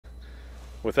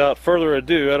without further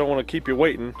ado, I don't want to keep you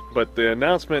waiting, but the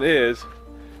announcement is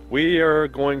we are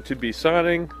going to be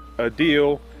signing a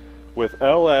deal with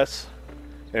LS,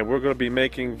 and we're going to be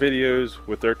making videos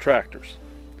with their tractors.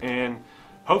 And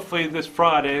hopefully this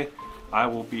Friday I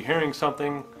will be hearing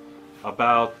something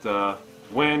about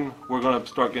when we're going to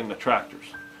start getting the tractors.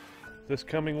 This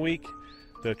coming week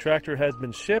the tractor has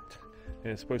been shipped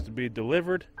and it's supposed to be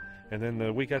delivered, and then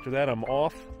the week after that I'm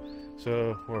off.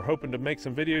 So we're hoping to make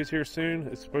some videos here soon.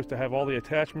 It's supposed to have all the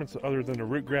attachments other than the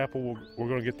root grapple. We're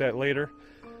going to get that later.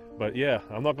 But yeah,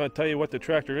 I'm not going to tell you what the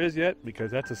tractor is yet because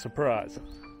that's a surprise.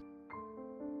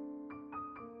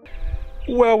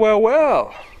 Well, well,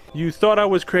 well. You thought I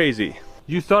was crazy.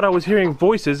 You thought I was hearing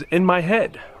voices in my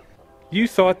head. You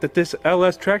thought that this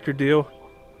LS tractor deal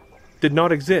did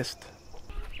not exist.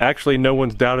 Actually, no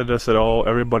one's doubted us at all.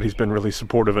 Everybody's been really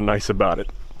supportive and nice about it.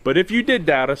 But if you did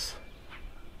doubt us,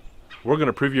 we're going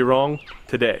to prove you wrong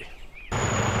today.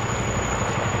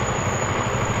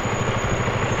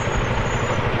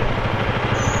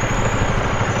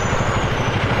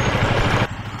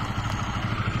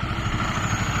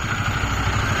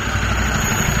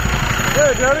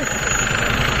 Hey, Johnny.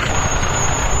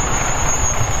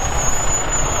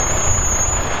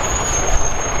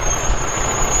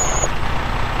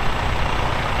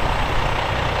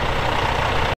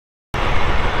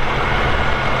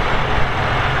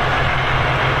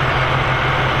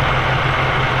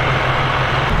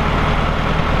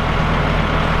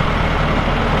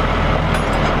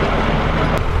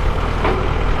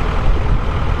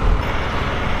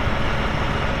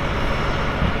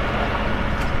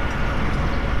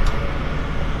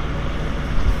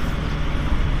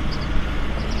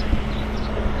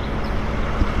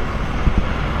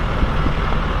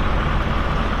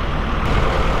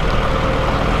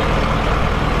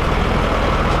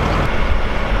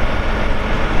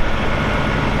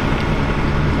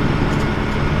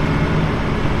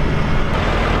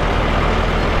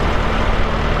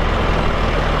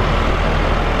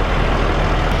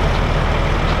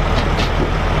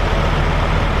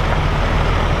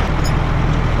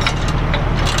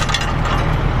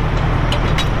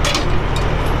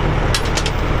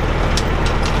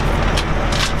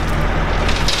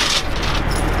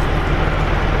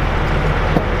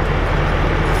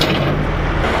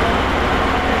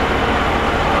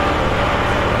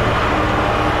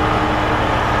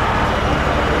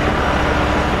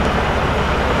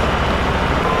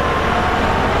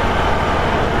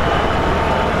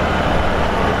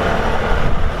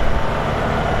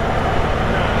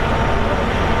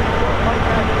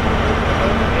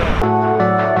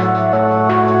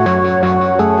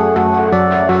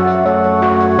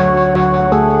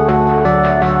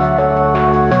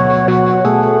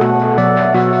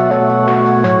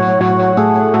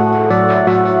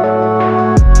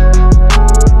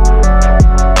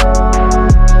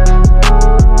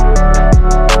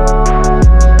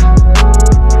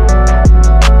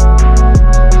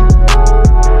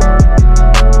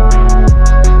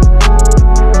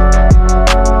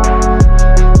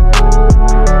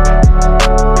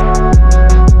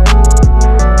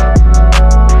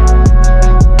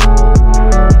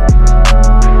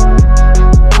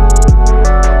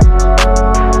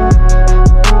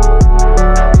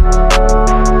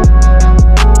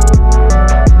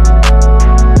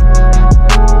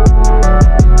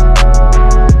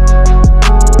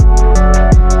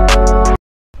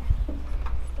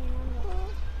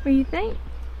 What do you think?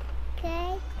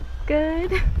 Okay.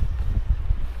 Good.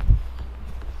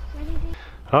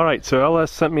 Alright, so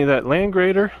LS sent me that land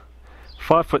grader,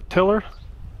 5-foot tiller,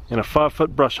 and a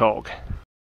 5-foot brush hog.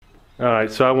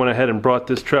 Alright, so I went ahead and brought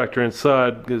this tractor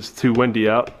inside because it's too windy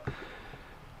out.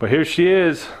 But here she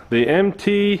is, the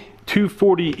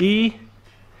MT240e.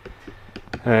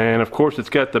 And of course it's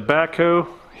got the backhoe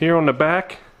here on the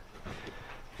back.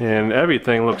 And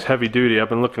everything looks heavy duty. I've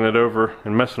been looking it over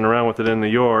and messing around with it in the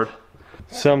yard.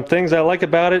 Some things I like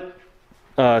about it,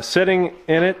 sitting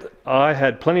in it, I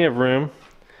had plenty of room.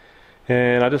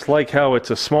 And I just like how it's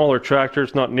a smaller tractor.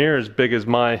 It's not near as big as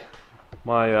my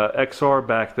XR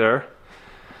back there.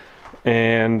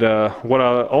 And what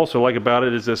I also like about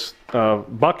it is this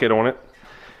bucket on it.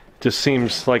 Just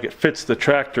seems like it fits the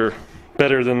tractor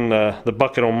better than the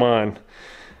bucket on mine.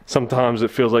 Sometimes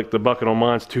it feels like the bucket on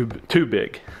mine's too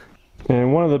big.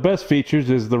 And one of the best features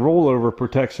is the rollover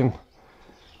protection.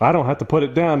 I don't have to put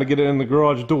it down to get it in the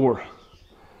garage door.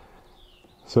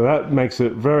 So that makes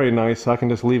it very nice. I can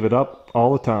just leave it up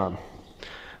all the time.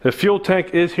 The fuel tank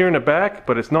is here in the back,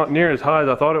 but it's not near as high as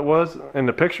I thought it was in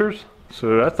the pictures.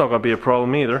 So that's not going to be a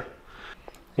problem either.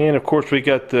 And of course we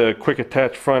got the quick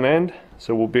attach front end.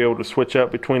 So we'll be able to switch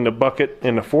out between the bucket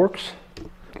and the forks.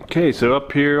 Okay, so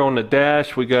up here on the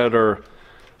dash we got our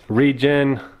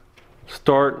regen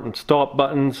start and stop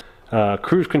buttons,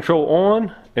 cruise control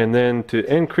on, and then to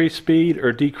increase speed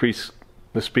or decrease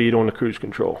the speed on the cruise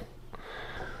control.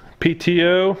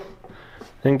 PTO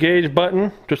engage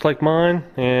button just like mine,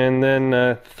 and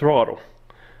then throttle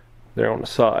there on the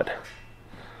side.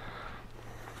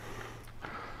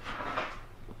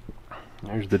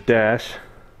 There's the dash.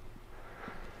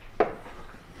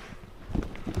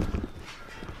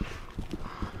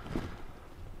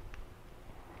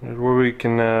 There's where we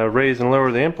can raise and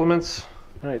lower the implements.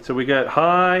 Alright, so we got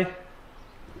high,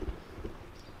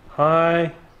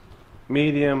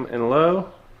 medium, and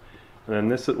low. And then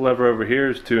this lever over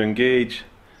here is to engage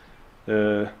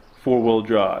the four-wheel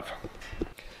drive.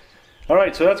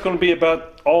 Alright, so that's going to be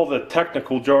about all the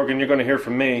technical jargon you're going to hear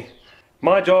from me.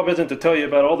 My job isn't to tell you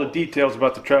about all the details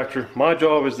about the tractor. My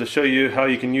job is to show you how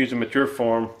you can use them at your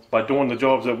farm by doing the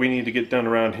jobs that we need to get done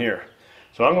around here.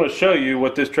 So I'm going to show you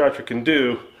what this tractor can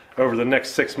do over the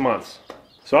next 6 months.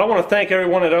 So I want to thank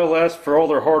everyone at LS for all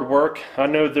their hard work. I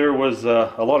know there was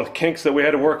a lot of kinks that we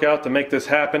had to work out to make this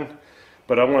happen,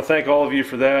 but I want to thank all of you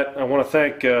for that. I want to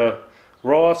thank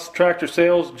Ross Tractor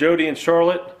Sales, Jody, and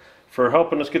Charlotte for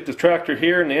helping us get the tractor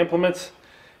here and the implements,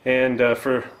 and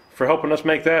for helping us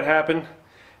make that happen.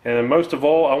 And most of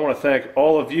all, I want to thank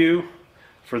all of you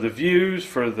for the views,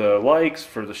 for the likes,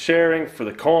 for the sharing, for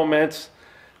the comments.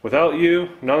 Without you,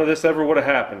 none of this ever would have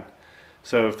happened.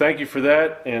 So thank you for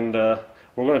that, and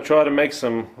we're going to try to make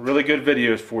some really good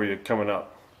videos for you coming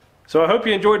up. So I hope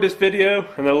you enjoyed this video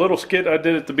and the little skit I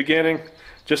did at the beginning.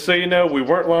 Just so you know, we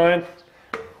weren't lying.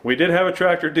 We did have a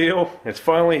tractor deal. It's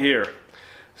finally here.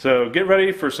 So get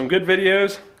ready for some good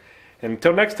videos. And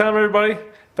until next time, everybody,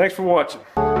 thanks for watching.